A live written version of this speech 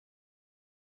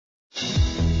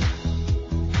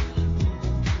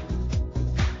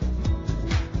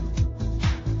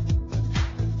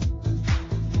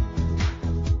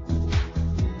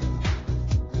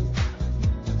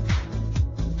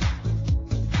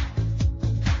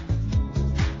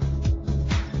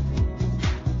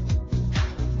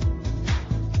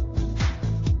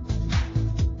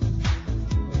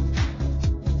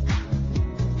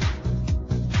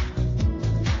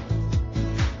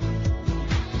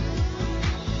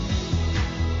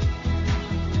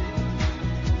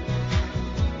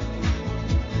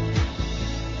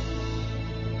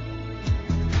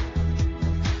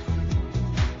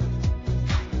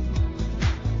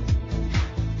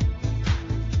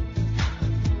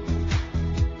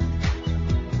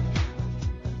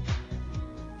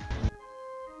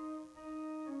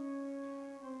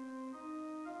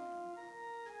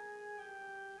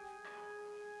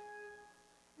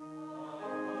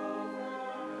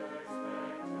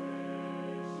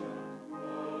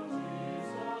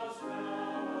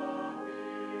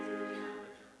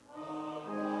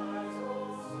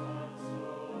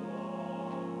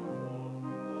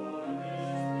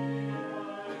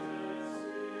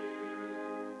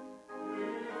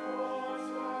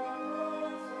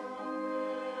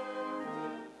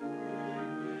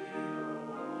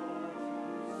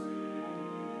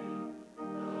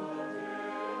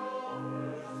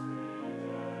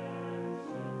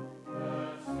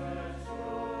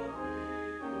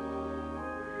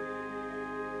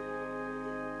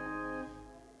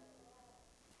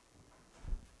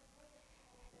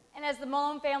as the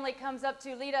Malone family comes up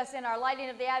to lead us in our lighting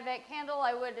of the Advent candle,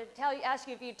 I would ask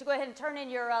you if you to go ahead and turn in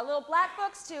your little black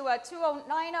books to 2090,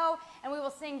 and we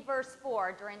will sing verse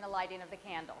 4 during the lighting of the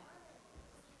candle.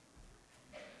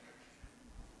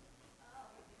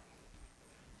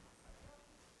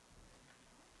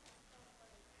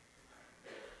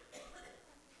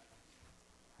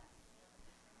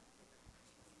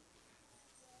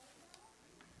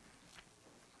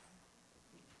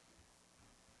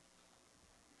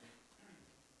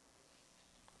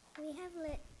 We have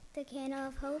lit the candle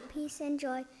of hope, peace, and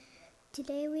joy.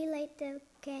 Today we light the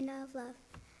candle of love.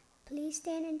 Please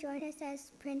stand and join us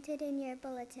as printed in your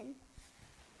bulletin.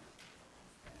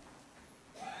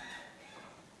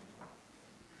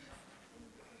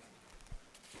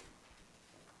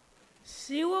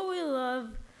 See what we love,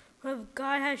 what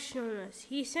God has shown us.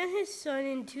 He sent his Son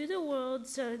into the world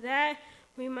so that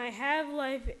we might have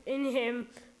life in him,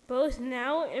 both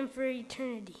now and for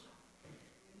eternity.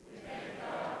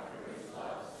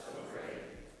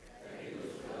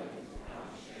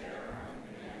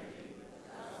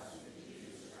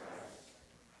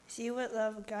 See what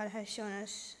love God has shown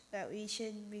us, that we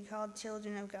should be called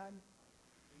children of God.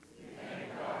 We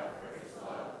thank God for his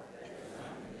love that is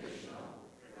unconditional,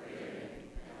 forgiving,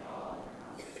 and all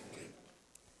encompassing.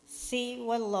 See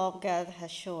what love God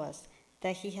has shown us,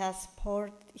 that he has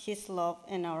poured his love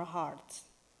in our hearts.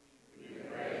 We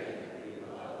pray that we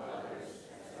will love others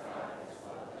as God has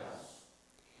loved us.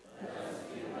 Let us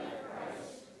be like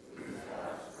Christ, who is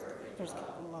God's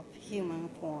perfect love, human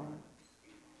form.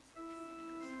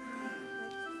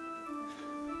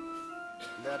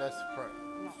 Let us pray.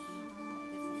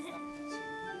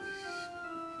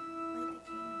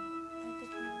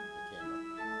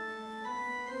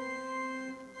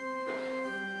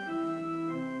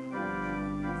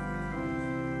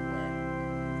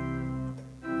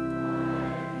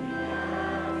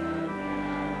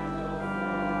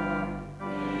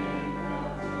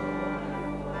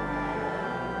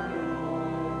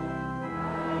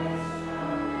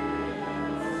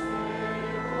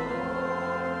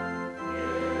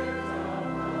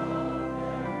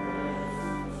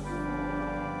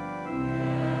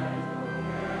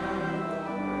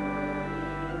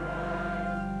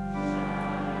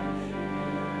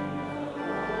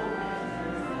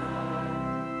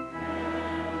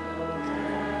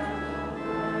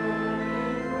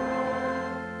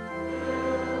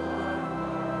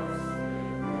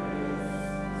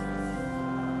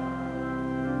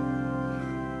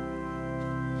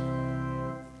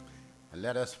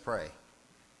 Let us pray.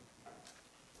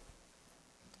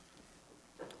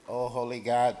 Oh, holy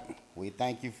God, we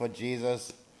thank you for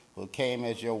Jesus, who came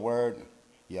as your word,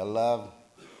 your love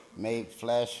made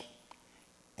flesh.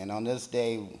 And on this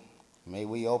day, may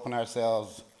we open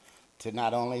ourselves to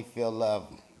not only feel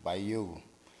loved by you,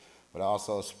 but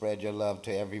also spread your love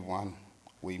to everyone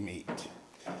we meet.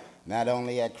 Not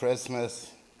only at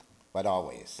Christmas, but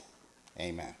always.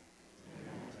 Amen.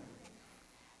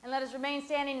 And let us remain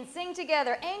standing and sing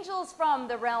together, Angels from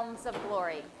the Realms of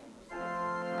Glory.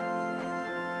 Angels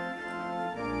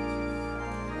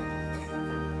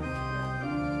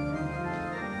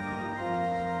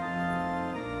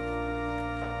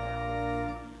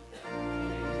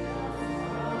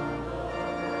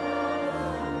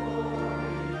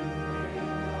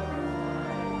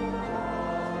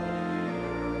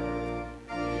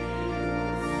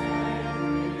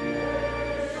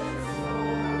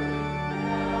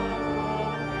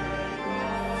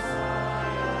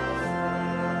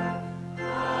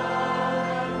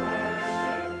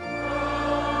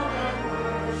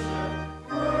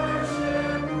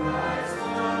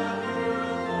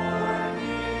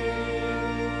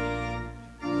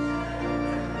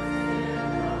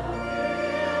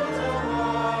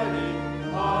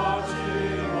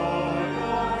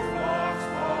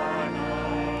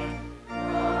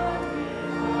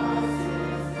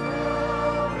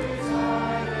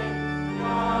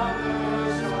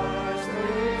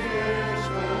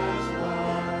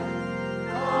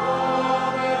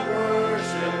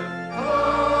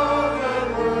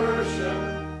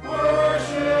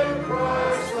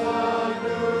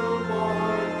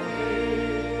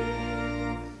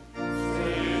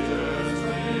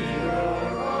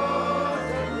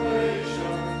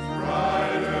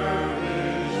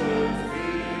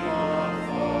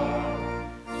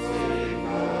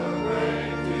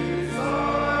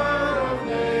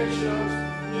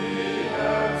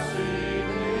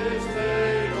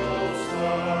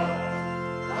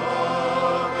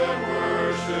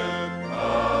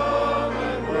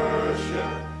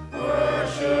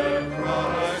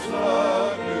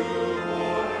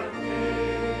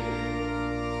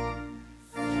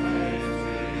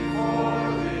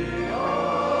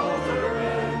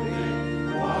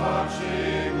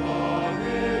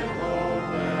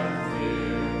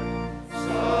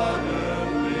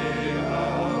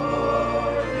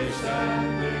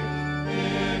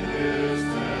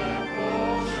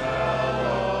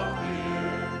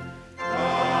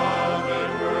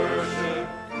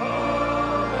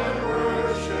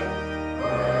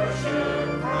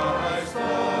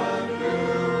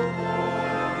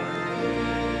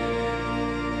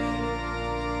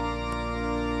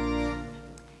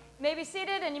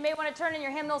and you may want to turn in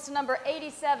your hymnals to number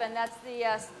 87. That's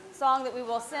the song that we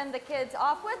will send the kids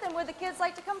off with. And would the kids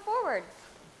like to come forward?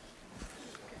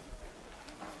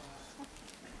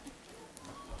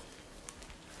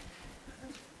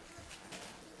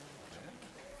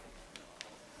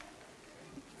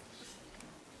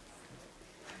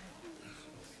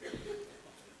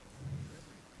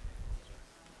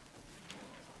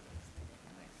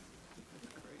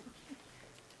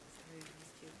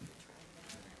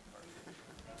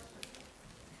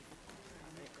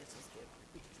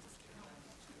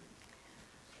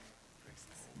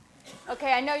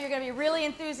 Okay, I know you're going to be really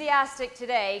enthusiastic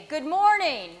today. Good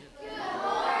morning. Good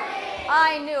morning.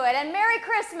 I knew it. And Merry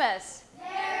Christmas.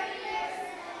 Merry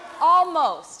Christmas.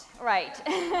 Almost. Right.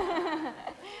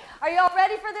 Are you all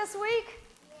ready for this week?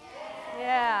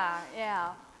 Yeah.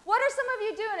 What are some of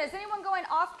you doing? Is anyone going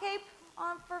off Cape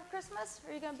for Christmas?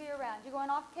 Or are you going to be around? You going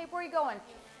off Cape? Where are you going?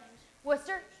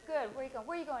 Worcester? Good. Where are you going?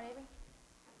 Where are you going, Avery?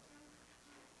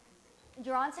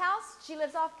 Your aunt's house? She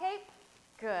lives off Cape?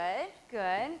 Good.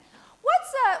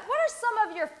 What are some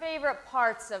of your favorite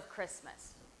parts of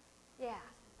Christmas? Yeah.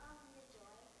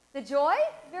 The joy.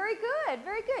 Very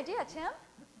good. Yeah, Tim?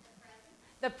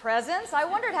 The presents. I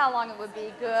wondered how long it would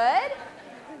be. Good.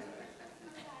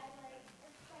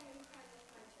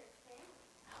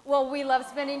 Well, we love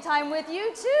spending time with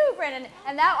you too, Brandon.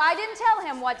 And that I didn't tell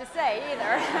him what to say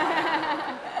either.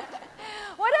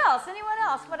 What else? Anyone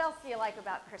else? What else do you like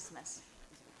about Christmas?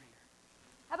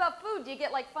 How about food? Do you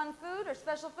get like fun food or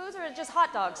special foods, or just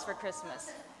hot dogs for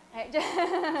Christmas?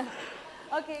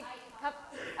 Okay.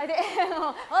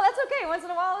 Well, that's okay. Once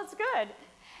in a while, it's good.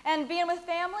 And being with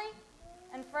family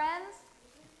and friends.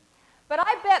 But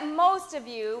I bet most of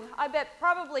you,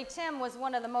 probably Tim was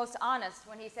one of the most honest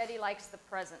when he said he likes the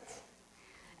presents.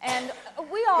 And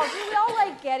we all do. We all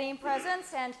like getting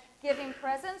presents and giving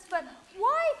presents. But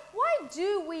why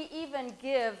do we even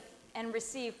give and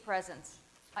receive presents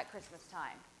at Christmas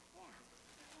time?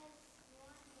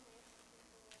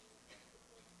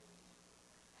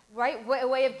 Right? A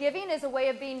way of giving is a way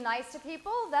of being nice to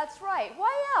people. That's right.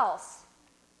 Why else?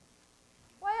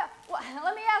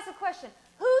 Let me ask a question.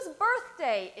 Whose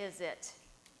birthday is it?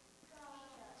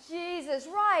 Jesus,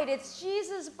 right. It's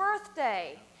Jesus'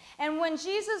 birthday. And when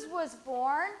Jesus was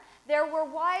born, there were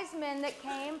wise men that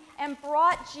came and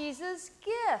brought Jesus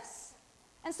gifts.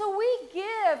 And so we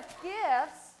give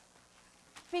gifts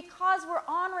because we're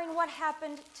honoring what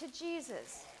happened to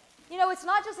Jesus. You know, it's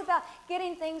not just about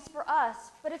getting things for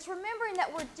us, but it's remembering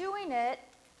that we're doing it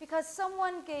because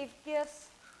someone gave gifts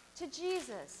to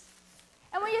Jesus.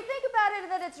 And when you think about it,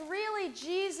 that it's really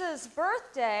Jesus'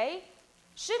 birthday,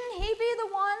 shouldn't he be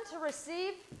the one to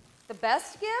receive the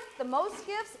best gift, the most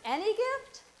gifts, any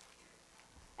gift?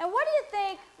 And what do you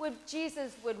think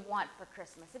Jesus would want for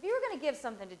Christmas? If you were going to give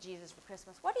something to Jesus for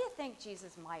Christmas, what do you think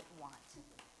Jesus might want?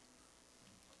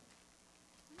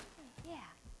 Yeah.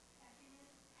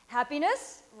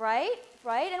 Happiness, right?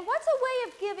 And what's a way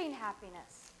of giving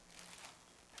happiness?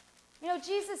 You know,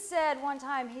 Jesus said one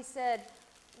time, he said,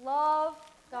 love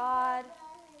God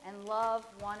and love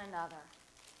one another.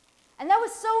 And that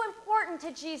was so important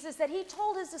to Jesus that he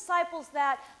told his disciples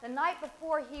that the night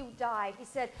before he died. He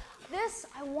said, this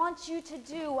I want you to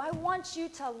do. I want you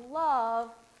to love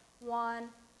one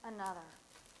another.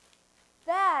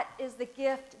 That is the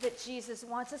gift that Jesus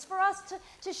wants. It's for us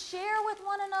to share with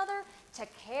one another, to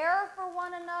care for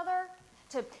one another,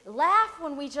 to laugh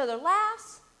when each other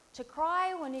laughs, to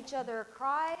cry when each other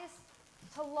cries,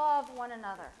 to love one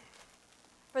another.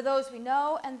 For those we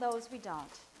know and those we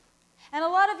don't. And a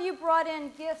lot of you brought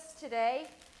in gifts today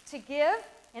to give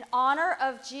in honor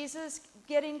of Jesus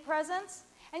getting presents.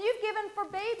 And you've given for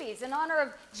babies in honor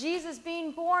of Jesus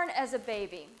being born as a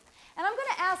baby. And I'm going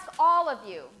to ask all of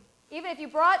you, even if you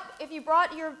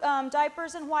brought your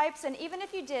diapers and wipes, and even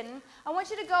if you didn't, I want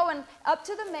you to go up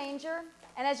to the manger,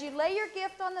 and as you lay your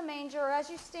gift on the manger, or as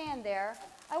you stand there,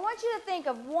 I want you to think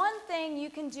of one thing you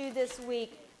can do this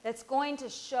week that's going to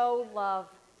show love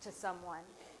to someone.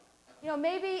 You know,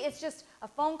 maybe it's just a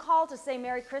phone call to say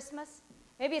Merry Christmas.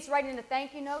 Maybe it's writing a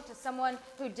thank you note to someone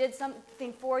who did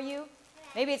something for you.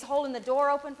 Maybe it's holding the door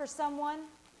open for someone.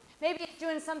 Maybe it's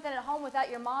doing something at home without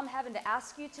your mom having to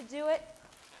ask you to do it.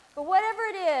 But whatever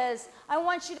it is, I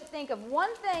want you to think of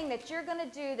one thing that you're going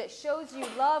to do that shows you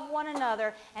love one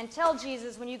another and tell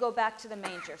Jesus when you go back to the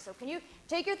manger. So can you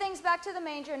take your things back to the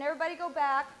manger and everybody go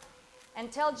back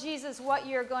and tell Jesus what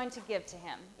you're going to give to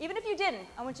him. Even if you didn't,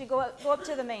 I want you to go up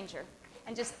to the manger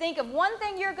and just think of one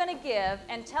thing you're going to give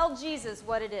and tell Jesus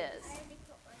what it is.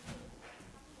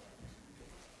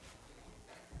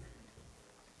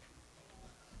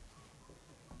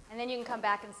 And then you can come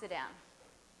back and sit down.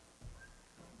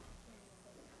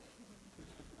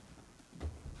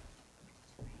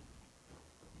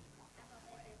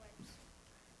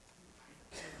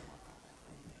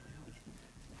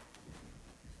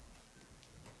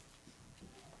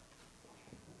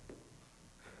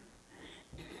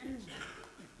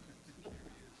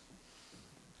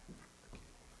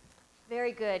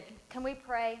 Very good. Can we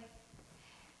pray?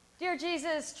 Dear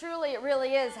Jesus, truly it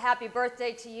really is happy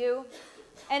birthday to you.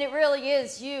 And it really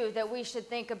is you that we should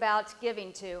think about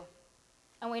giving to.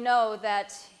 And we know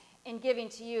that in giving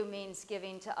to you means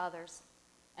giving to others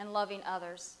and loving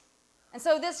others. And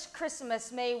so this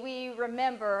Christmas, may we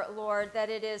remember, Lord, that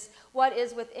it is what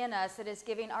is within us that is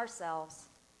giving ourselves.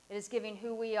 It is giving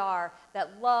who we are,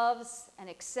 that loves and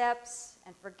accepts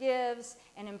and forgives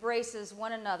and embraces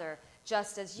one another,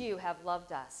 just as you have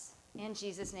loved us. In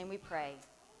Jesus' name we pray.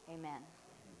 Amen.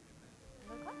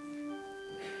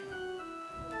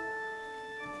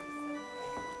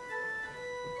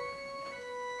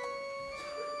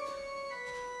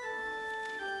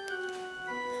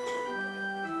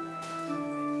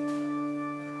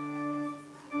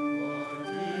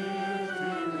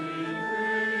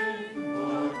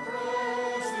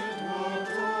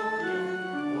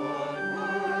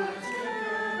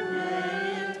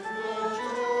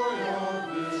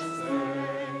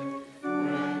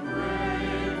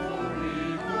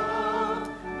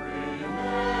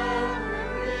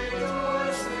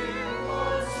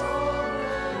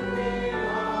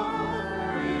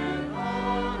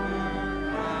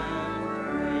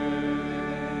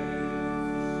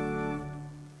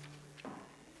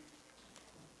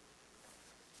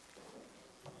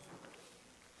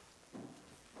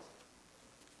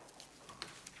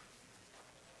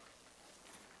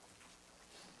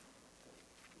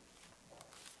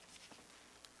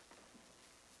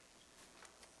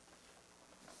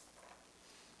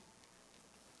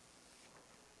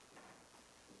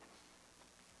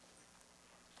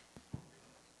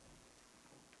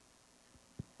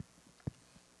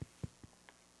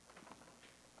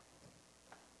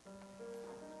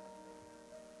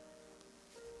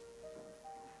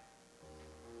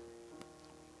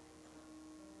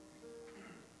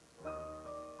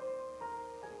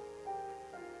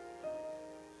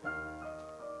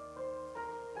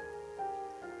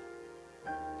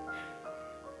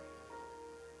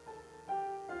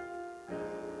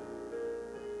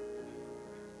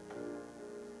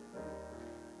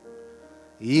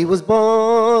 He was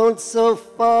born so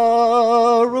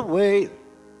far away,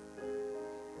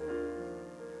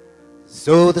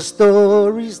 so the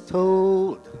story's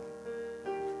told.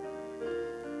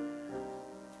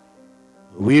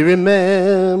 We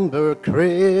remember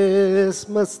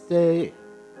Christmas Day,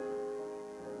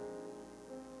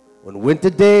 when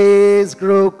winter days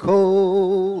grow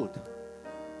cold,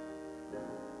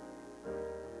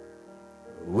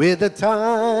 with the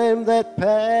time that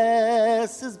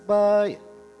passes by.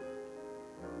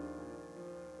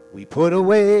 We put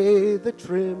away the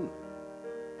trim,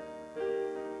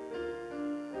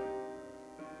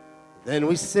 then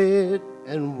we sit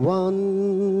and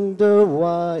wonder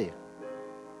why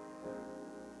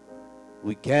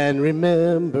we can't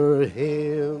remember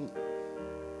him.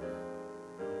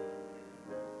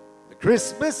 The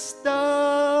Christmas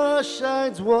star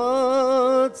shines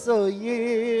once a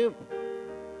year,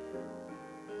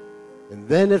 and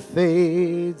then it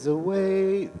fades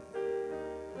away.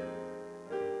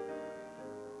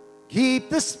 Keep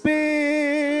the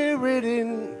spirit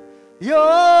in your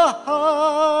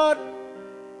heart.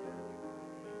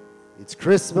 It's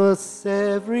Christmas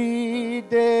every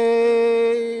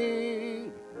day.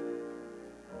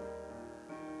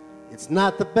 It's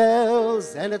not the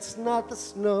bells and it's not the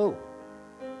snow.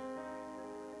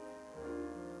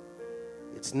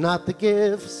 It's not the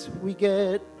gifts we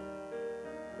get.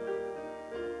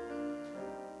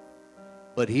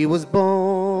 But he was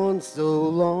born so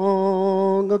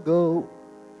long ago,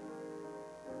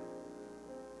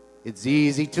 it's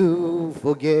easy to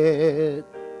forget.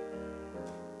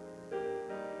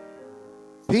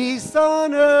 Peace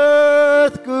on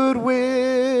earth,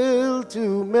 goodwill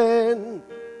to men,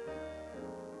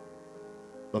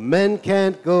 but men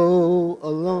can't go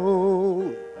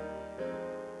alone.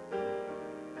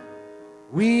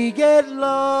 We get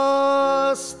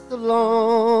lost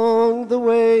along the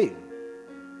way,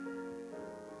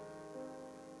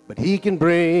 but he can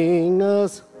bring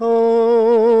us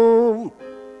home.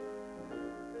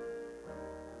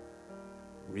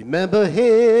 Remember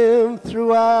him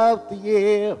throughout the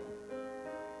year,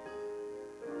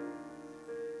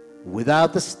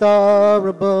 without the star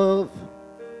above.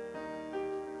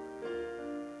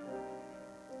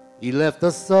 He left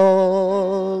us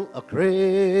all a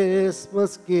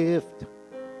Christmas gift.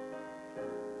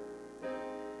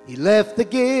 He left the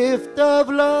gift of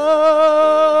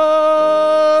love.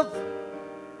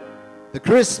 The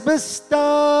Christmas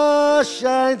star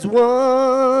shines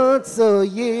once a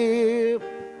year,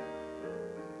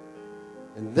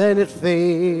 and then it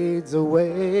fades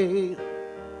away.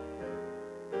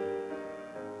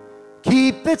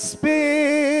 keep that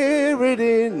spirit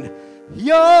in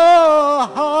your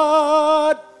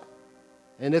heart.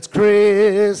 And it's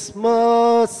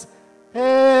Christmas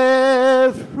every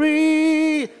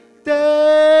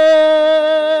day.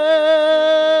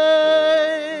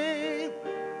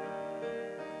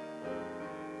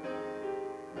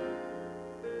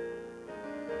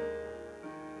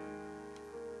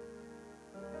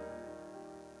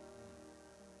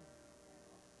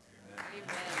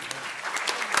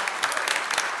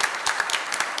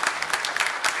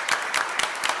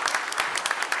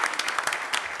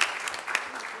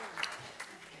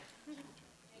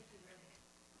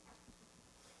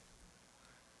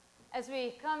 As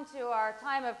we come to our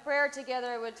time of prayer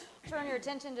together, I would turn your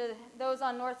attention to those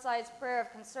on Northside's prayer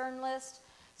of concern list.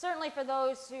 Certainly for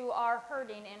those who are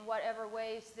hurting in whatever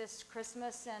ways this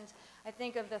Christmas. And I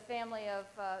think of the family of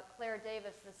Claire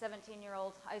Davis, the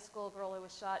 17-year-old high school girl who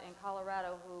was shot in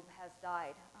Colorado who has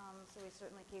died. So we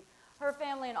certainly keep her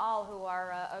family and all who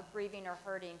are grieving or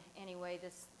hurting anyway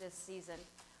this season.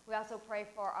 We also pray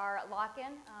for our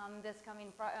lock-in this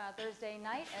coming Thursday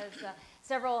night, as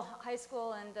several high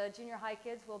school and junior high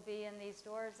kids will be in these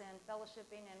doors and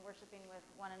fellowshipping and worshiping with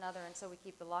one another, and so we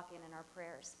keep the lock-in in our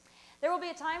prayers. There will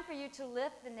be a time for you to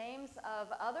lift the names of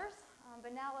others,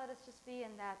 but now let us just be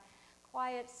in that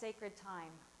quiet, sacred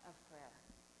time of prayer.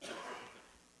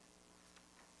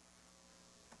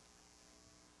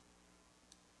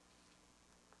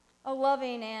 O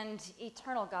loving and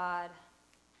eternal God,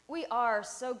 we are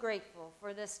so grateful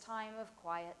for this time of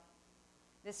quiet,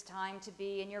 this time to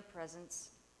be in your presence.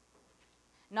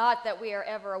 Not that we are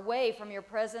ever away from your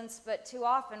presence, but too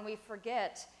often we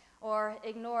forget or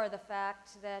ignore the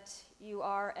fact that you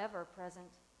are ever present,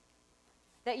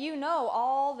 that you know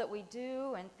all that we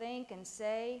do and think and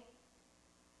say,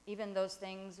 even those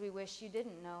things we wish you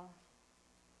didn't know.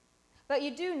 But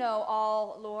you do know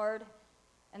all, Lord,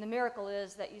 and the miracle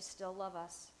is that you still love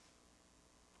us,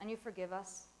 and you forgive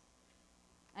us,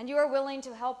 and you are willing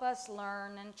to help us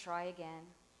learn and try again.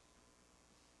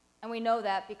 And we know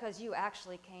that because you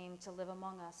actually came to live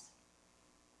among us.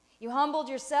 You humbled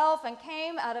yourself and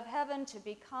came out of heaven to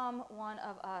become one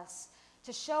of us,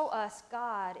 to show us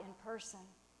God in person,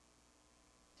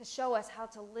 to show us how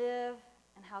to live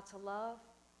and how to love.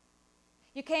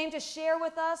 You came to share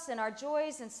with us in our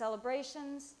joys and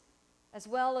celebrations, as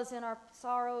well as in our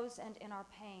sorrows and in our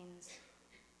pains.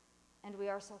 And we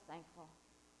are so thankful.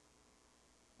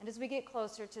 And as we get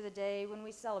closer to the day when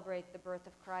we celebrate the birth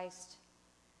of Christ,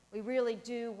 we really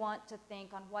do want to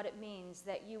think on what it means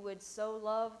that you would so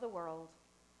love the world,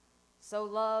 so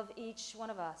love each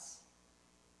one of us,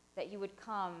 that you would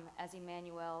come as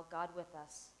Emmanuel, God with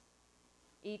us,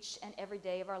 each and every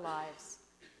day of our lives,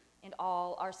 in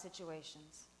all our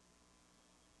situations.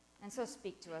 And so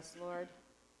speak to us, Lord.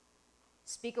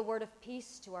 Speak a word of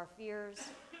peace to our fears,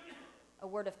 a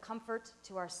word of comfort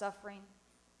to our suffering,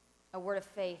 a word of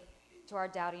faith to our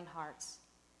doubting hearts.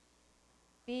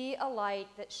 Be a light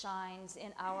that shines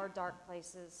in our dark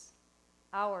places,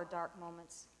 our dark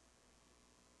moments.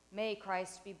 May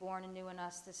Christ be born anew in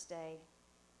us this day,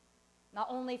 not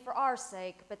only for our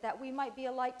sake, but that we might be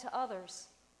a light to others.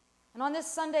 And on this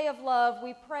Sunday of love,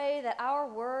 we pray that our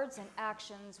words and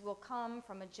actions will come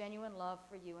from a genuine love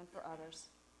for you and for others.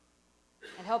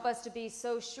 And help us to be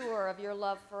so sure of your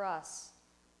love for us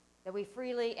that we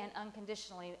freely and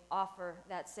unconditionally offer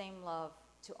that same love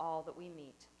to all that we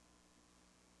meet.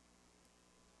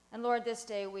 And Lord, this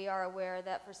day we are aware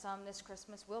that for some this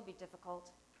Christmas will be difficult.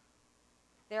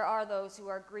 There are those who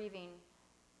are grieving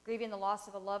the loss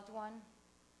of a loved one,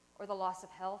 or the loss of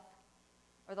health,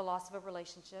 or the loss of a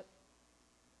relationship.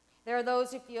 There are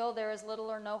those who feel there is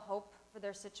little or no hope for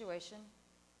their situation.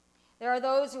 There are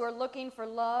those who are looking for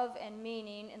love and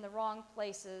meaning in the wrong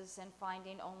places and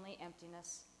finding only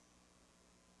emptiness.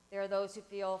 There are those who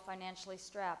feel financially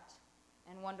strapped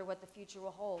and wonder what the future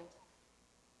will hold.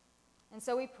 And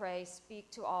so we pray, speak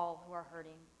to all who are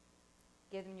hurting.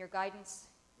 Give them your guidance,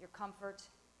 your comfort,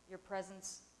 your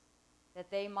presence,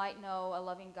 that they might know a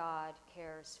loving God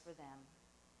cares for them.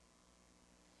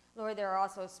 Lord, there are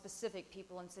also specific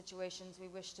people and situations we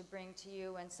wish to bring to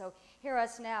you, and so hear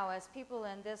us now as people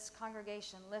in this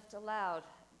congregation lift aloud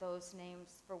those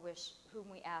names for whom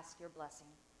we ask your blessing.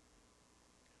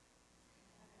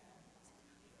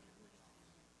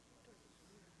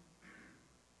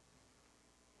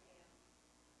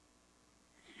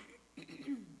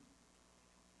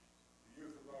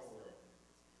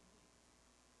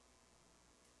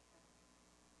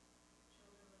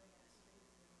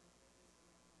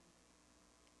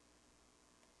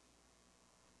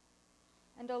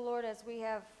 And, O Lord, as we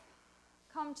have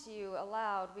come to you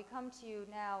aloud, we come to you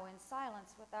now in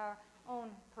silence with our own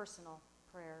personal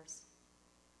prayers.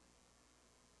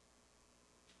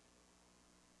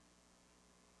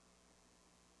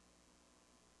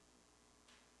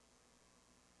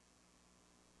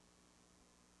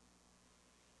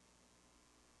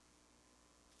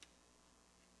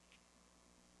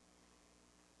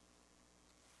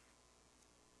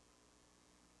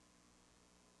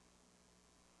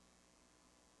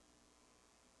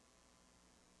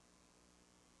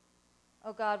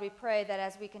 Oh God, we pray that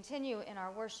as we continue in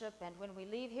our worship and when we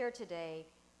leave here today,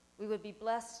 we would be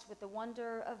blessed with the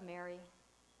wonder of Mary,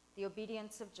 the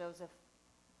obedience of Joseph,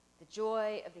 the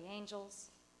joy of the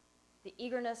angels, the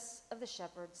eagerness of the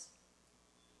shepherds,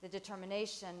 the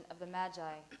determination of the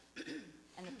Magi,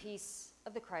 and the peace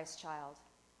of the Christ child,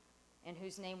 in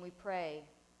whose name we pray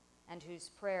and whose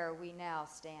prayer we now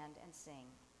stand and sing.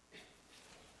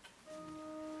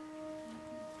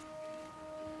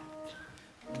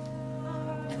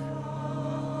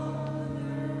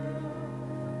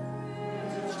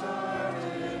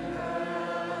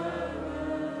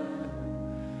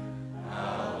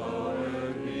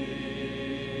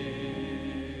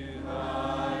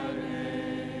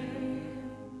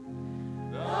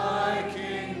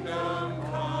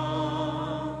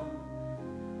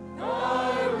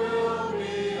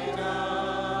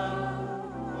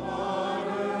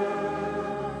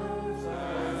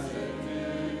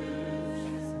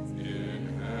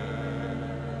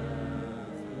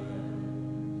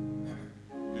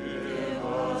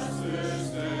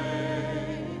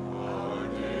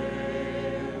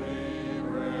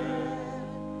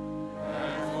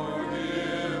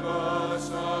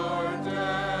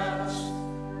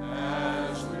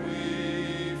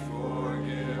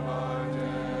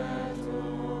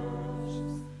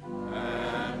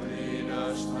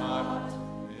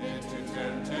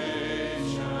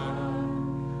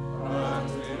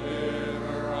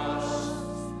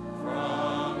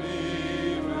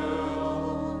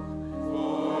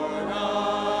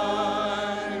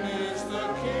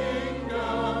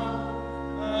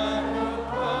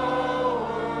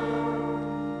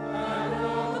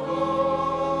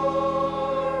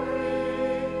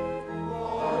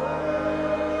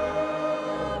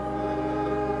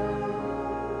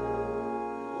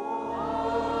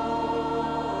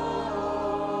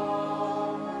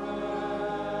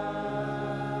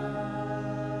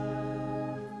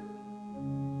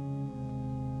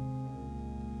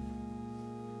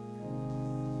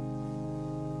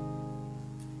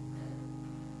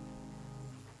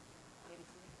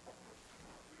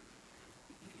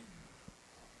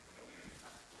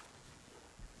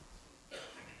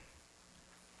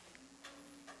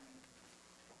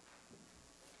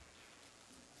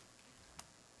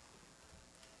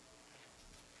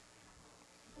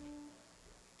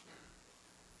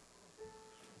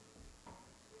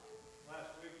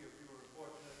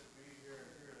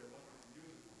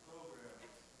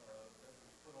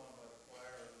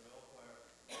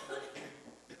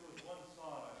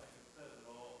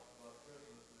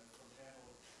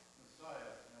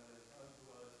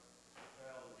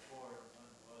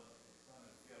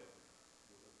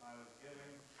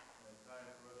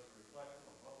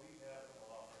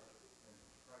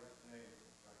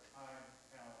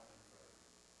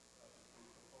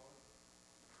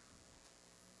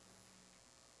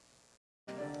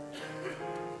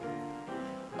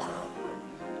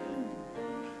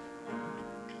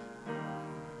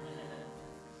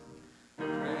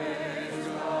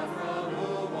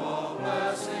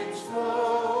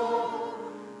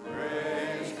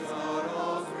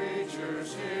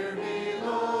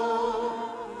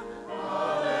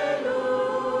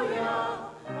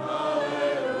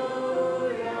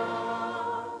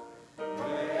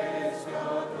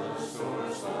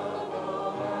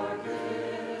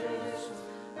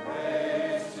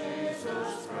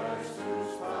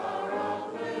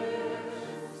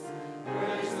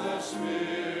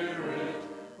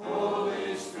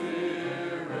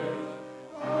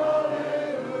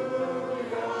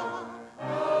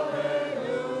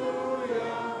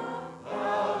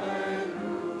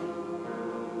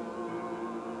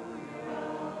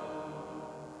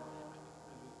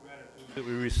 That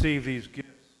we receive these gifts,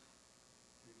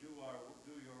 we do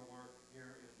your work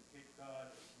here in Cape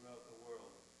Cod and throughout the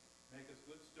world. Make us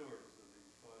good stewards of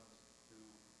these funds to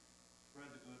spread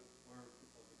the good word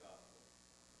of the gospel.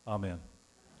 Amen.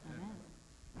 Amen.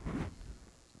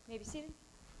 May you be seated.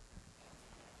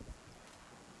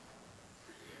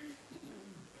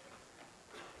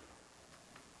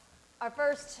 Our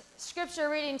first scripture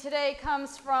reading today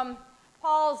comes from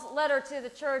Paul's letter to the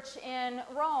church in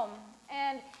Rome.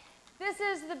 And This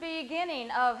is the beginning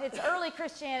of its early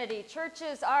Christianity.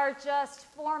 Churches are just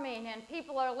forming, and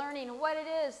people are learning what it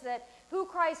is that who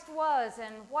Christ was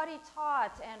and what he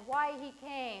taught and why he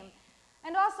came,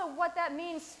 and also what that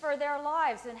means for their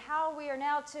lives and how we are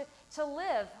now to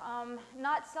live,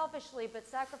 not selfishly but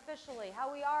sacrificially,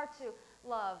 how we are to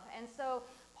love. And so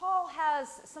Paul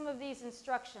has some of these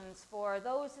instructions for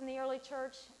those in the early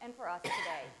church and for us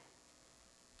today.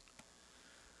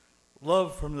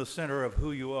 Love from the center of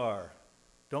who you are.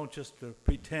 Don't just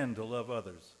pretend to love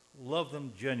others. Love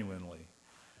them genuinely.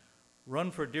 Run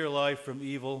for dear life from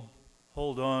evil.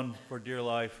 Hold on for dear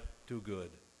life to good.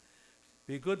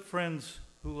 Be good friends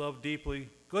who love deeply,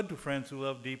 good to friends who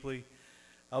love deeply.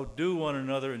 Outdo one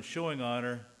another in showing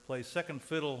honor. Play second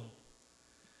fiddle.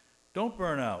 Don't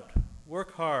burn out.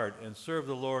 Work hard and serve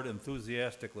the Lord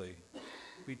enthusiastically.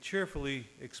 Be cheerfully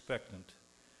expectant.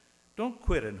 Don't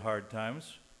quit in hard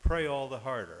times. Pray all the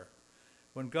harder.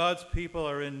 When God's people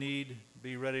are in need,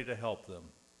 be ready to help them.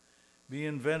 Be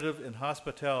inventive in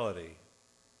hospitality.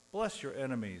 Bless your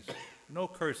enemies. No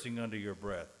cursing under your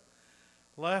breath.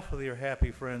 Laugh with your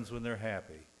happy friends when they're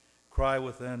happy. Cry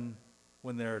with them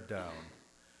when they're down.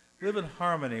 Live in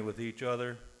harmony with each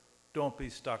other. Don't be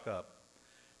stuck up.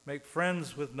 Make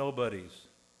friends with nobodies.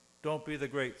 Don't be the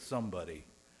great somebody.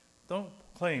 Don't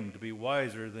claim to be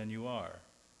wiser than you are.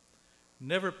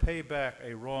 Never pay back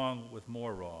a wrong with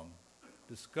more wrong.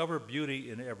 Discover beauty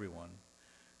in everyone.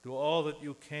 Do all that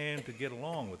you can to get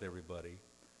along with everybody.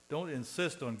 Don't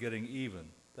insist on getting even.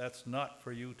 That's not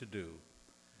for you to do.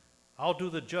 I'll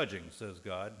do the judging, says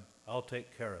God. I'll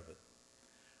take care of it.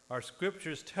 Our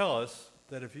scriptures tell us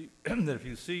that if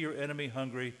you see your enemy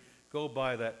hungry, go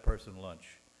buy that person lunch.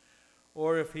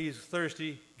 Or if he's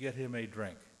thirsty, get him a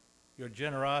drink. Your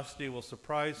generosity will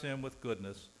surprise him with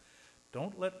goodness.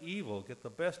 Don't let evil get the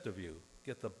best of you.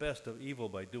 Get the best of evil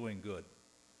by doing good.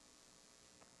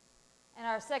 And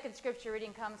our second scripture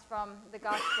reading comes from the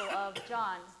Gospel of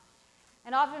John.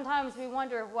 And oftentimes we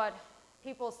wonder what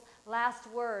people's last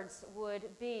words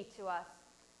would be to us.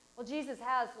 Well, Jesus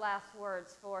has last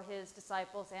words for his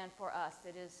disciples and for us.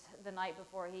 It is the night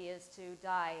before he is to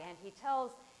die, and he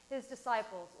tells his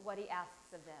disciples what he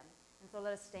asks of them. And so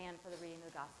let us stand for the reading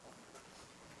of the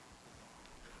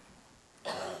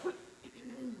Gospel.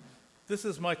 This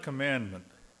is my commandment,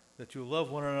 that you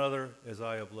love one another as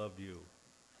I have loved you.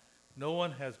 No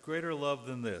one has greater love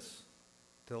than this,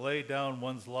 to lay down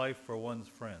one's life for one's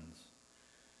friends.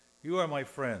 You are my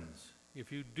friends. If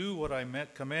you do what I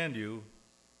command you,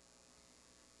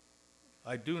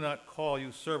 I do not call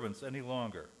you servants any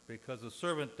longer, because the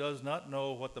servant does not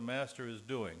know what the master is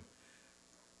doing.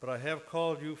 But I have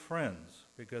called you friends,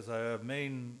 because I have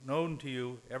made known to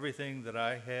you everything that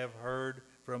I have heard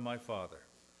from my Father.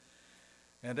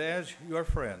 And as your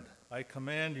friend, I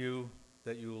command you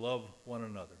that you love one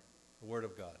another. The word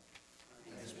of God.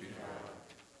 Thanks be to God.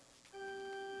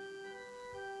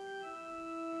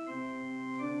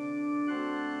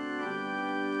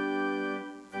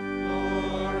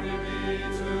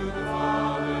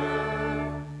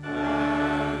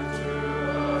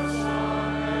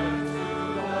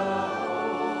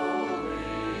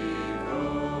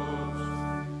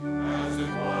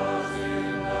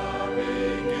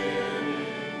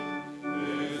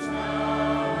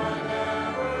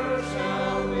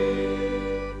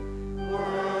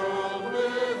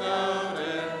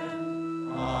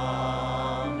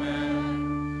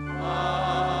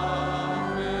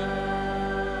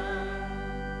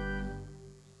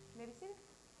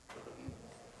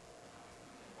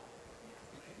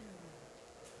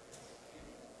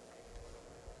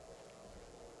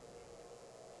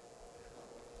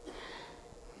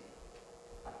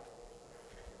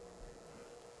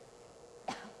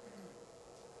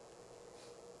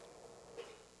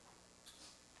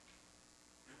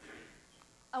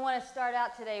 I want to start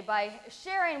out today by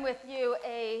sharing with you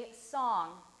a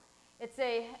song. It's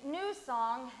a new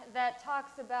song that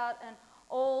talks about an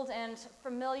old and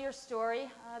familiar story,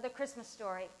 the Christmas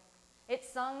story. It's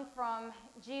sung from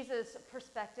Jesus'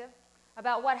 perspective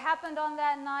about what happened on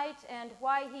that night and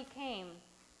why he came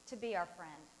to be our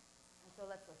friend. And so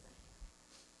let's listen.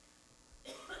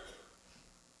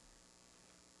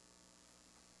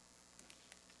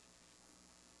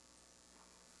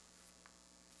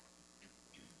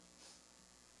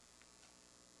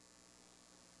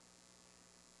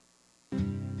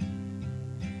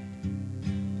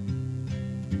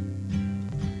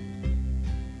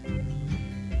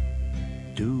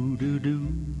 Do do do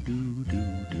do do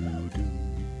do do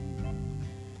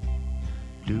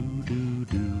do do do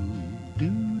do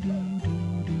do do do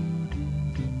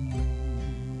do.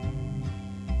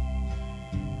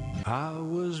 I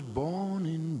was born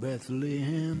in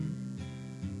Bethlehem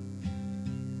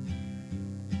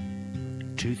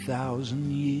 2,000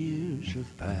 years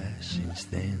have passed since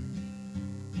then,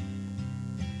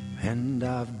 and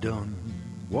I've done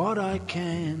what I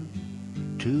can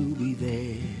to be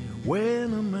there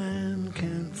when a man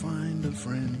can't find a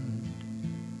friend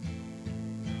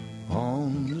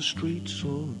on the streets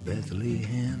of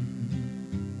Bethlehem.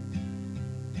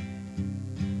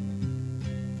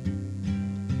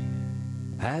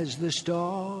 As the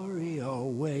story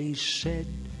always said,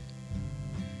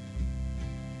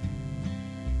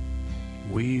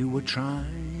 we were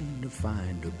trying to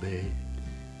find a bed.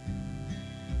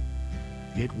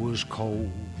 It was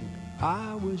cold,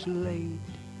 I was late,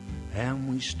 and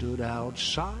we stood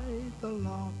outside the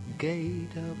locked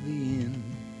gate of the inn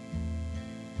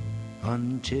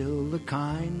until the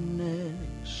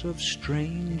kindness of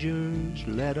strangers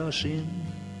let us in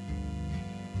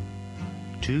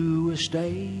to a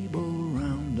stable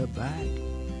round the back.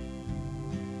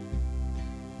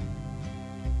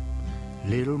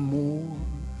 Little more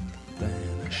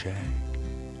than a shack,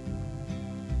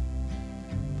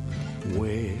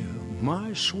 where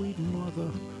my sweet mother,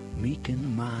 meek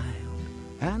and mild,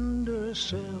 and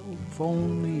herself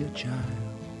only a child,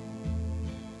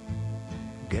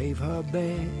 gave her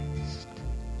best,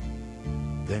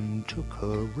 then took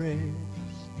her rest.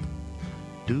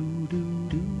 Do do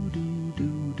do do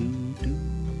do do do.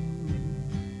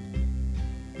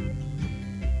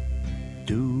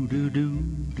 Do do do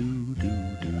do do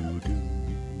do do.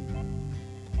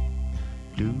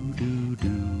 Do do do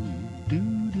do do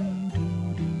do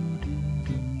do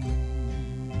do.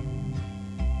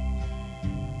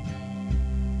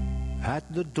 At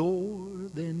the door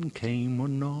then came a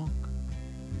knock.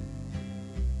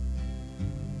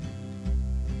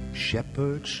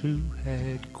 Shepherds who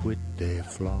had quit their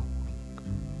flock,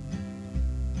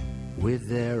 with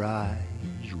their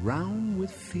eyes round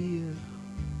with fear,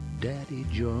 Daddy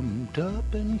jumped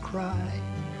up and cried,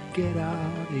 "Get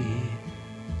out of here."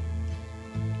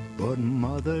 But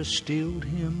Mother stilled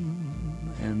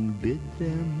him and bid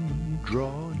them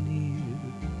draw near.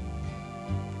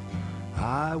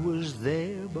 I was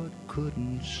there but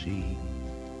couldn't see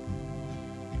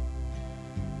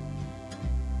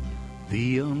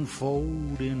the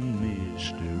unfolding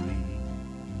mystery.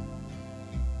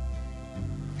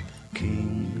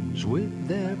 Kings with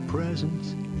their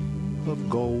presents of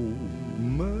gold,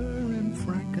 myrrh and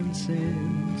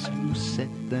frankincense, who set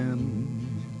them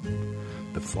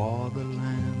before the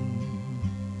Lamb,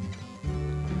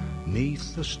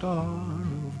 'neath the star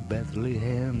of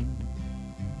Bethlehem.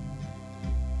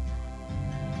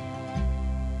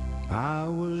 I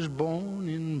was born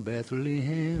in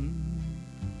Bethlehem.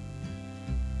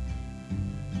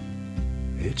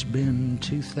 It's been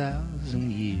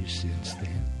 2,000 years since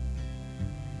then,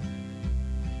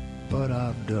 but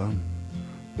I've done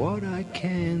what I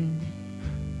can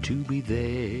to be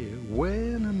there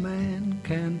when a man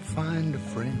can't find a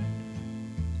friend.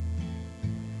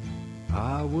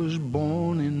 I was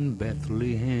born in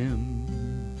Bethlehem.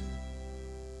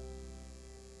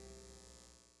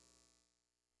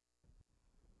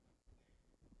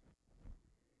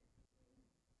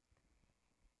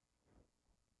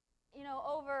 You know,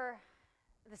 over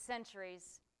the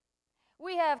centuries,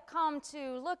 we have come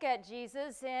to look at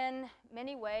Jesus in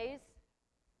many ways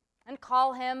and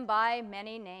call him by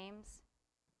many names: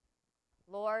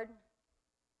 Lord,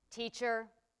 Teacher,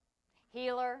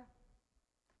 Healer,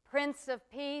 Prince of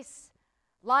Peace,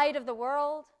 Light of the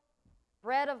World,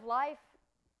 Bread of Life,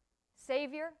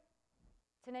 Savior,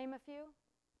 to name a few.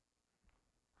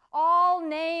 All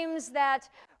names that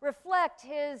reflect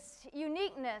his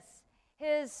uniqueness,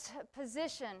 his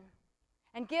position,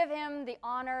 and give him the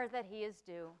honor that he is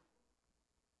due.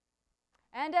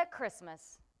 And at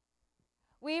Christmas,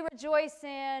 we rejoice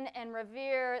in and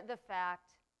revere the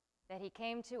fact that he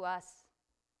came to us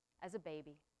as a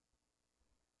baby.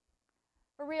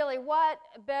 For really, what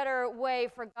better way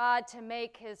for God to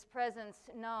make his presence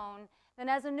known than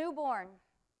as a newborn?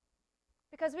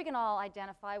 Because we can all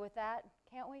identify with that,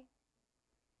 can't we?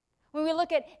 When we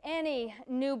look at any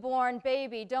newborn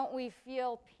baby, don't we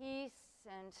feel peace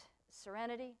and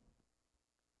serenity?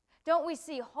 Don't we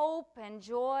see hope and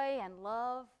joy and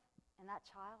love in that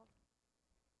child?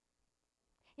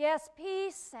 Yes,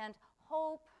 peace and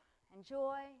hope and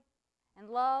joy and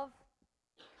love,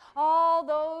 all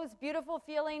those beautiful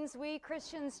feelings we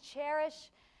Christians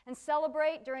cherish and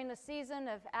celebrate during the season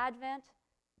of Advent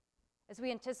as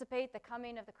we anticipate the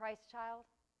coming of the Christ child.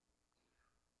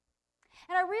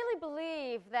 And I really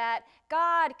believe that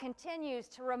God continues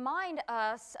to remind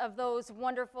us of those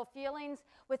wonderful feelings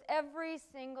with every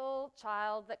single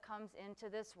child that comes into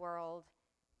this world,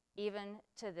 even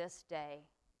to this day.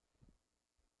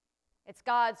 It's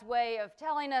God's way of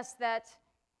telling us that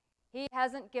He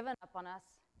hasn't given up on us.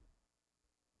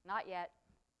 Not yet.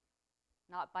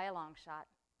 Not by a long shot.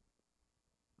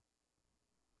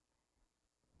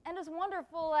 And as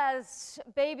wonderful as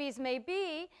babies may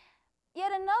be,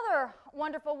 yet another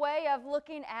wonderful way of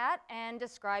looking at and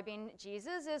describing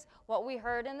Jesus is what we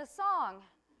heard in the song.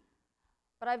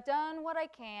 But I've done what I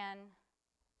can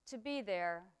to be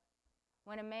there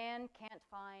when a man can't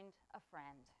find a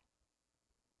friend.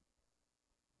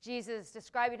 Jesus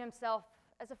describing himself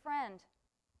as a friend,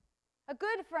 a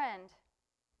good friend,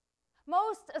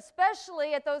 most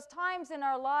especially at those times in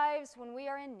our lives when we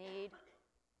are in need,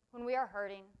 when we are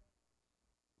hurting.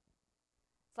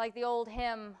 It's like the old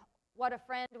hymn, "What a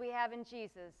friend we have in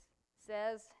Jesus,"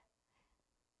 says.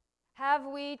 Have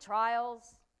we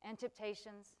trials and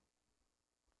temptations?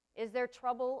 Is there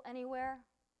trouble anywhere?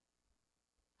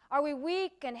 Are we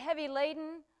weak and heavy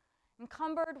laden,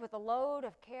 encumbered with a load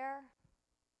of care?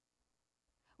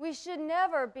 We should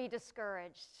never be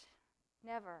discouraged,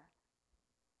 never.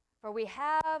 For we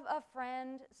have a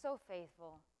friend so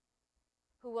faithful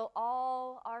who will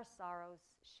all our sorrows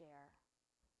share.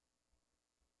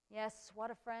 Yes,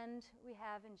 what a friend we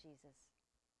have in Jesus.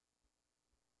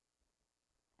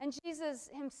 And Jesus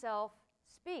himself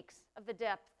speaks of the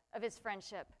depth of his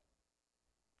friendship.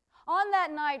 On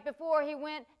that night before he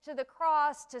went to the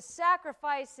cross to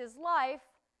sacrifice his life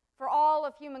for all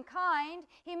of humankind,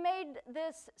 he made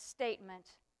this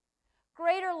statement: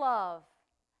 "Greater love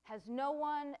has no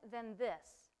one than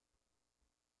this,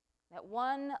 that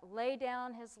one lay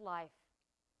down his life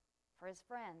for his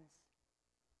friends."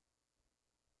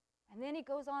 And then he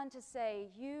goes on to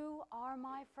say, "You are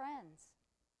my friends."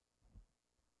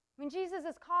 I mean, Jesus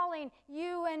is calling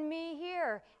you and me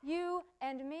here, you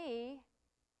and me,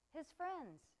 his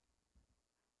friends.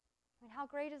 I mean, how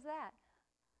great is that?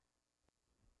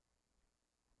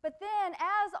 But then,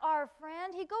 as our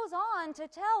friend, he goes on to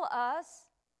tell us,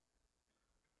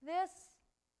 "This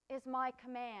is my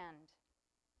command,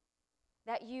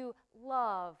 that you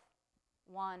love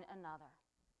one another.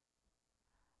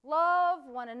 Love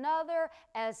one another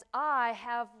as I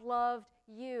have loved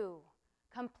you,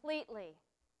 completely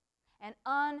and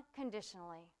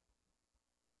unconditionally."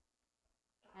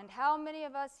 And how many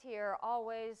of us here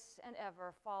always and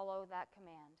ever follow that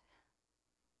command?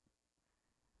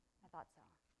 I thought so.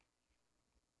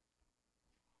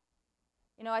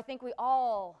 You know, I think we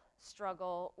all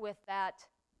struggle with that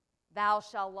 "thou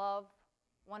shalt love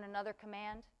one another"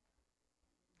 command.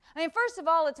 I mean, first of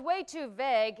all, it's way too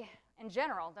vague in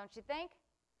general, don't you think?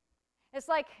 It's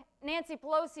like Nancy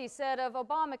Pelosi said of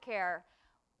Obamacare: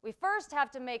 we first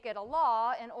have to make it a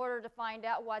law in order to find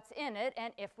out what's in it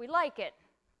and if we like it.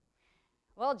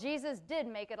 Well, Jesus did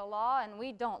make it a law, and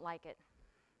we don't like it.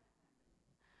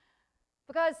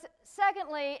 Because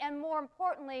secondly, and more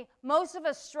importantly, most of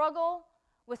us struggle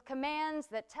with commands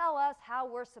that tell us how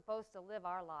we're supposed to live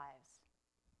our lives.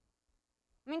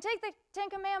 I mean, take the Ten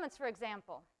Commandments, for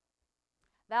example.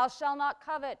 Thou shalt not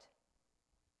covet.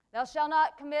 Thou shalt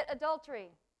not commit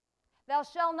adultery. Thou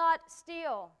shalt not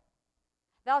steal.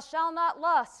 Thou shalt not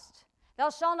lust. Thou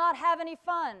shalt not have any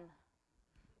fun.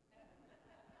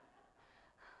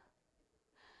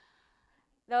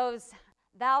 Those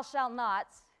thou shalt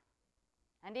nots,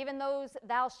 and even those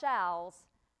thou shalls,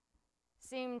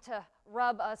 seem to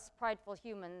rub us prideful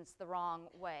humans the wrong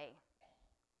way.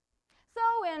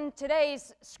 So in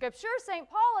today's scripture, St.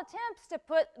 Paul attempts to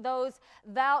put those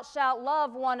 "thou shalt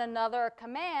love one another"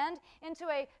 command into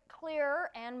a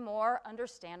clearer and more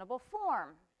understandable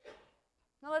form.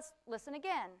 Now let's listen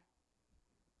again.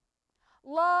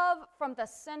 Love from the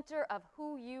center of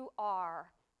who you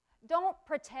are. Don't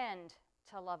pretend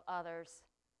to love others.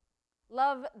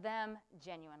 Love them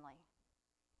genuinely.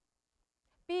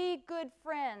 Be good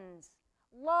friends.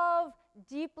 Love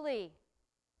deeply.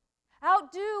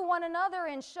 Outdo one another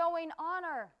in showing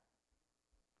honor.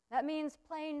 That means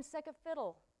playing second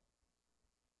fiddle.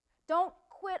 Don't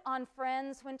quit on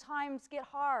friends when times get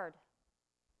hard.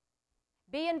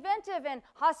 Be inventive in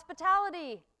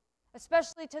hospitality,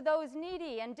 especially to those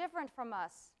needy and different from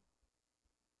us.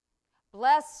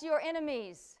 Bless your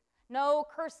enemies. No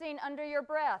cursing under your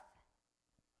breath.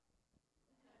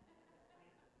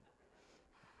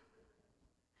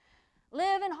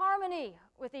 Live in harmony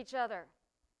with each other.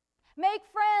 Make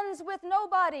friends with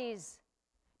nobodies.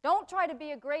 Don't try to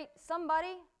be a great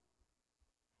somebody.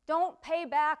 Don't pay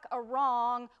back a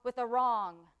wrong with a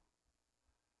wrong.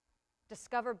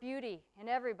 Discover beauty in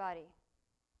everybody.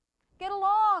 Get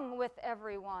along with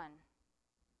everyone.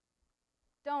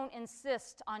 Don't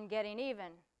insist on getting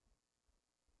even.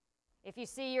 If you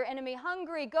see your enemy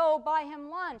hungry, go buy him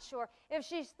lunch, or if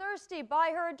she's thirsty,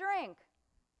 buy her a drink.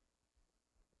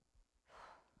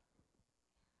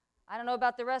 I don't know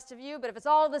about the rest of you, but if it's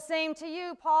all the same to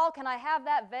you, Paul, can I have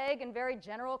that vague and very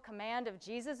general command of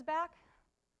Jesus back?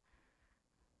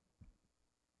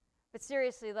 But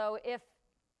seriously, though, if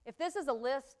this is a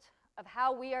list of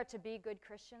how we are to be good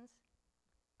Christians,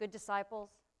 good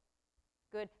disciples,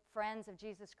 good friends of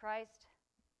Jesus Christ,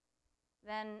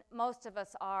 then most of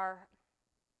us are,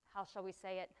 how shall we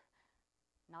say it,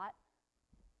 not.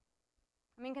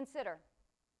 I mean, consider.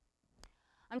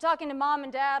 I'm talking to mom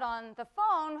and dad on the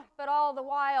phone, but all the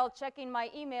while checking my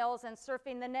emails and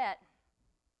surfing the net.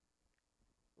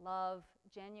 Love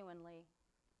genuinely.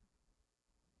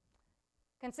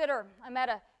 Consider, I'm at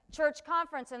a church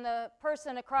conference and the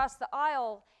person across the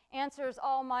aisle answers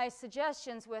all my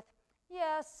suggestions with,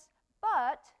 yes,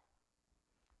 but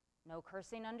no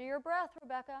cursing under your breath,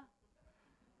 Rebecca.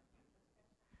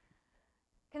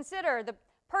 Consider the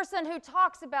person who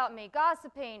talks about me,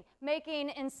 gossiping,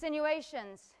 making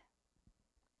insinuations.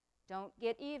 Don't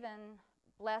get even.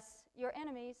 Bless your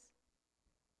enemies.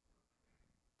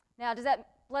 Now, does that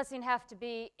blessing have to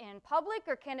be in public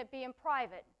or can it be in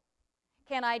private?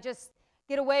 Can I just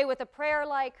get away with a prayer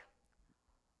like,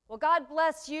 well, God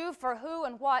bless you for who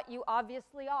and what you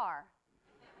obviously are?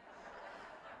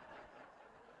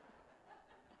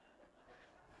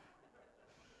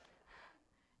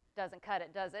 Doesn't cut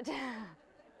it, does it?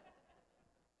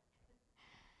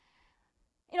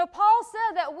 You know, Paul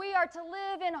said that we are to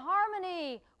live in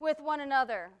harmony with one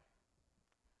another,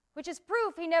 which is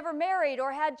proof he never married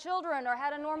or had children or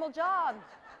had a normal job.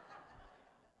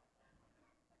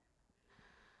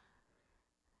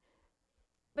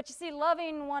 But you see,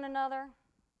 loving one another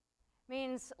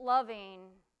means loving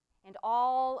in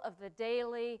all of the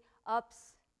daily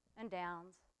ups and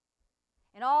downs,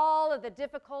 in all of the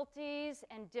difficulties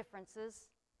and differences,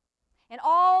 in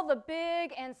all the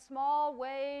big and small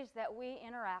ways that we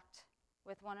interact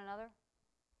with one another.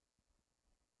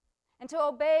 And to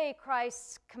obey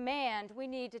Christ's command, we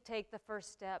need to take the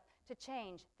first step to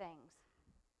change things.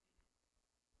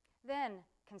 Then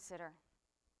consider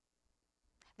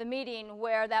the meeting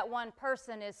where that one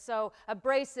person is so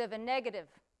abrasive and negative.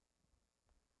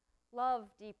 Love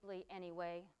deeply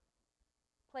anyway.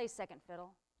 Play second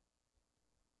fiddle.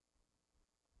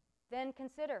 Then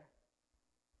consider.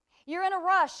 You're in a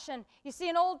rush and you see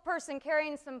an old person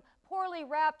carrying some poorly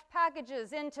wrapped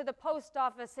packages into the post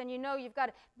office and you know you've got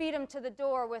to beat them to the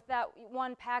door with that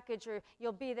one package or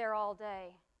you'll be there all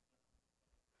day.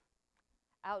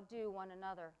 Outdo one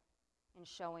another in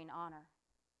showing honor.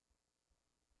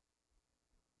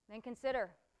 Then consider.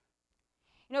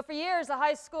 You know, for years the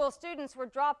high school students were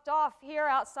dropped off here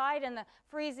outside in the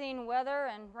freezing weather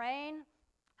and rain.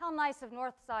 How nice of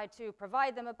Northside to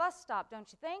provide them a bus stop, don't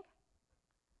you think?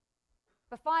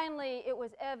 But finally, it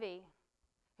was Evie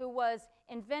who was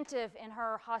inventive in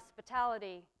her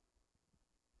hospitality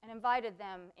and invited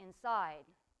them inside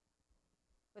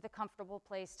with a comfortable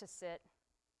place to sit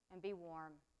and be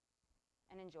warm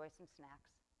and enjoy some snacks.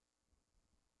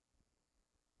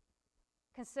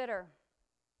 Consider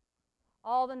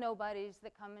all the nobodies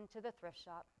that come into the thrift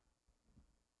shop.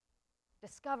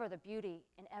 Discover the beauty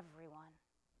in everyone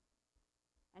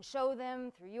and show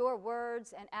them through your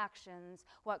words and actions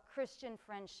what Christian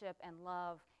friendship and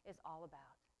love is all about.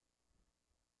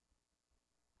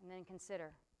 And then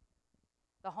consider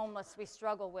the homeless we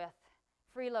struggle with,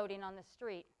 freeloading on the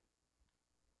street.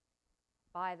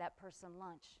 Buy that person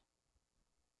lunch.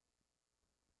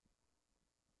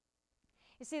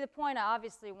 You see, the point I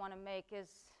obviously want to make is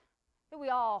that we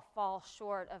all fall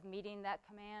short of meeting that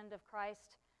command of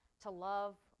Christ to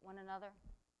love one another.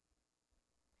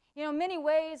 You know, in many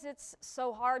ways it's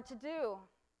so hard to do.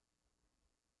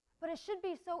 But it should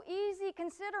be so easy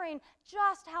considering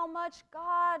just how much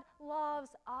God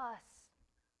loves us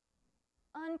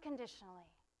unconditionally,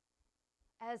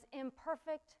 as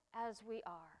imperfect as we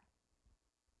are.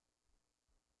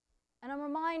 And I'm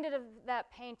reminded of that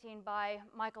painting by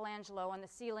Michelangelo on the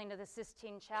ceiling of the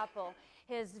Sistine Chapel,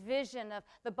 his vision of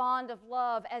the bond of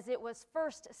love as it was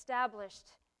first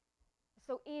established,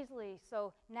 so easily,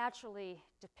 so naturally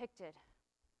depicted.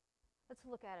 Let's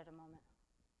look at it a moment.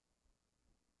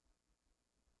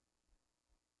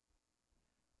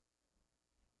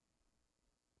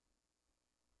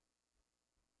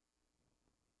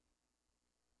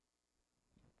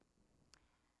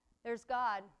 There's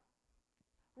God,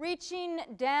 reaching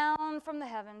down from the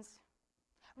heavens,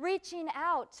 reaching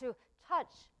out to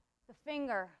touch the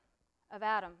finger of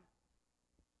Adam.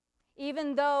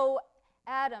 Even though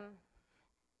Adam,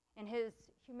 in his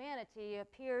humanity,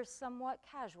 appears somewhat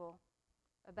casual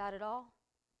about it all.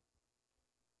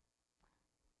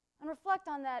 And reflect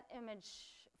on that image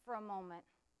for a moment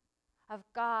of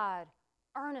God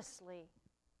earnestly,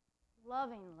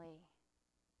 lovingly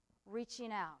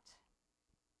reaching out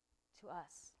to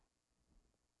us.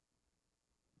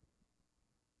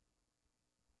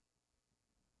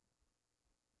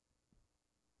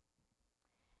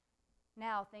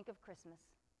 Now think of Christmas.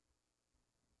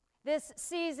 This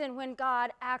season when God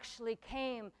actually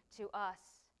came to us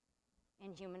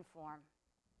in human form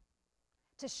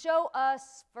to show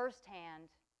us firsthand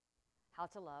how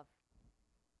to love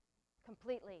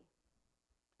completely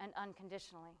and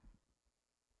unconditionally.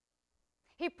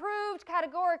 He proved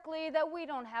categorically that we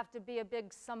don't have to be a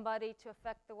big somebody to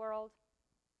affect the world.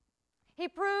 He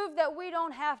proved that we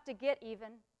don't have to get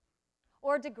even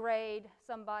or degrade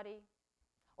somebody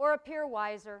or appear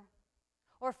wiser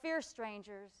or fear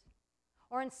strangers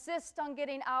or insist on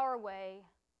getting our way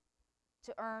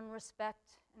to earn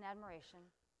respect and admiration.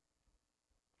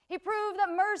 He proved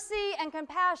that mercy and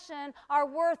compassion are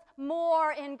worth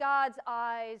more in God's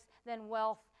eyes than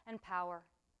wealth and power.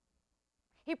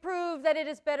 He proved that it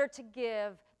is better to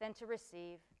give than to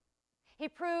receive. He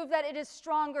proved that it is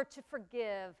stronger to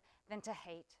forgive than to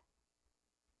hate.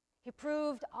 He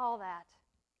proved all that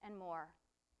and more.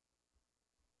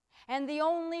 And the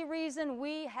only reason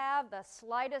we have the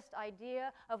slightest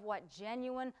idea of what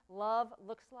genuine love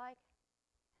looks like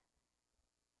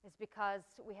is because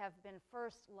we have been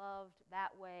first loved that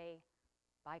way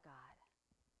by God.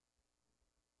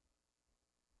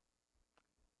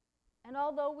 And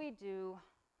although we do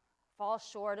fall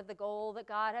short of the goal that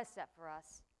God has set for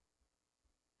us,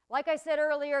 like I said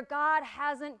earlier, God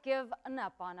hasn't given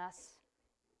up on us.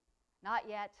 Not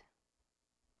yet,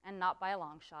 and not by a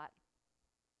long shot.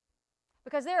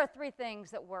 Because there are three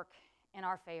things that work in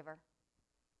our favor.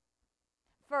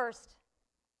 First,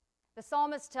 the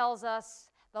psalmist tells us,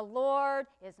 the Lord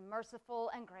is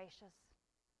merciful and gracious,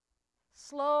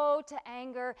 slow to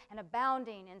anger and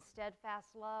abounding in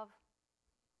steadfast love.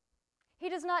 He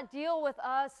does not deal with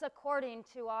us according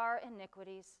to our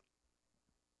iniquities.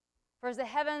 For as the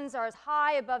heavens are as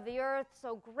high above the earth,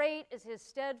 so great is his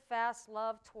steadfast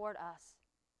love toward us.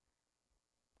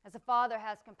 As a father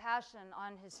has compassion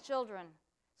on his children,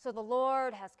 so the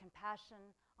Lord has compassion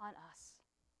on us.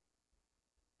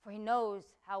 For he knows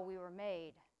how we were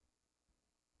made.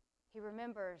 He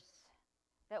remembers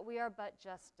that we are but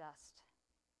just dust.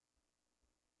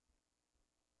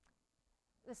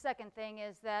 The second thing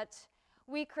is that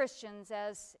we Christians,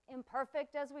 as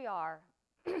imperfect as we are,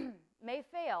 may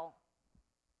fail.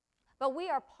 But we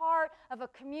are part of a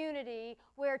community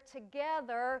where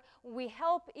together we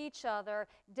help each other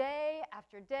day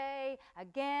after day,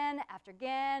 again after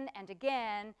again and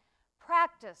again,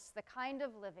 practice the kind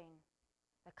of living,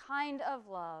 the kind of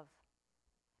love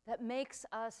that makes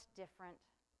us different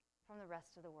from the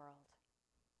rest of the world.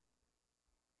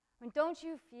 I mean, don't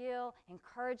you feel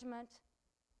encouragement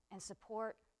and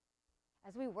support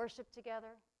as we worship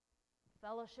together,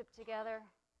 fellowship together,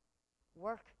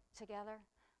 work together?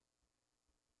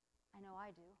 I know I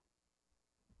do.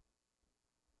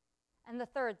 And the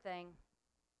third thing,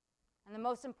 and the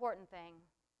most important thing,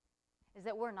 is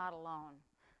that we're not alone.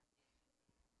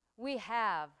 We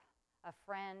have a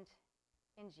friend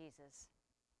in Jesus,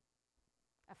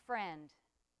 a friend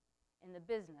in the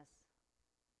business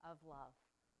of love.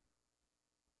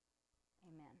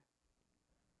 Amen.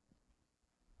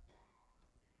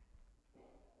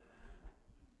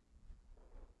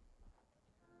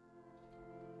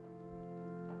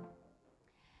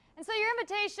 And so your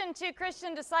invitation to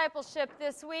Christian discipleship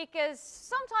this week is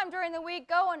sometime during the week,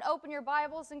 go and open your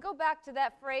Bibles and go back to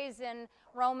that phrase in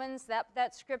Romans,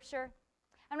 that scripture,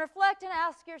 and reflect and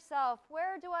ask yourself,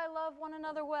 where do I love one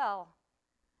another well?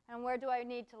 And where do I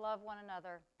need to love one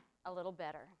another a little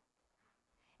better?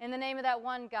 In the name of that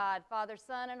one God, Father,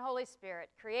 Son, and Holy Spirit,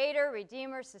 Creator,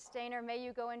 Redeemer, Sustainer, may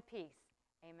you go in peace.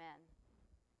 Amen.